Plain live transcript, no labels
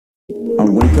I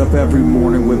wake up every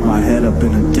morning with my head up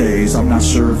in a daze. I'm not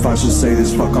sure if I should say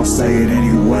this, fuck, I'll say it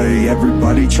anyway.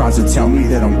 Everybody tries to tell me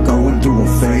that I'm going through a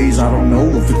phase. I don't know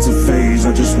if it's a phase,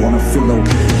 I just wanna feel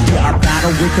okay. Yeah, I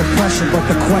battle with depression, but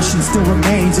the question still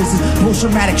remains: is it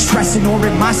post-traumatic stressing, or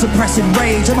am I suppressing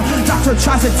rage? And my doctor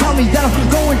tries to tell me that I'm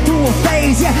going through a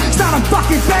phase. Yeah, it's not a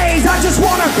fucking phase, I just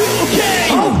wanna be okay.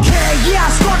 Okay, yeah,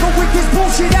 I struggle with this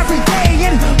bullshit every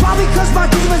day, and probably cause my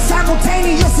demons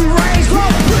simultaneously rage.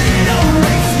 Love,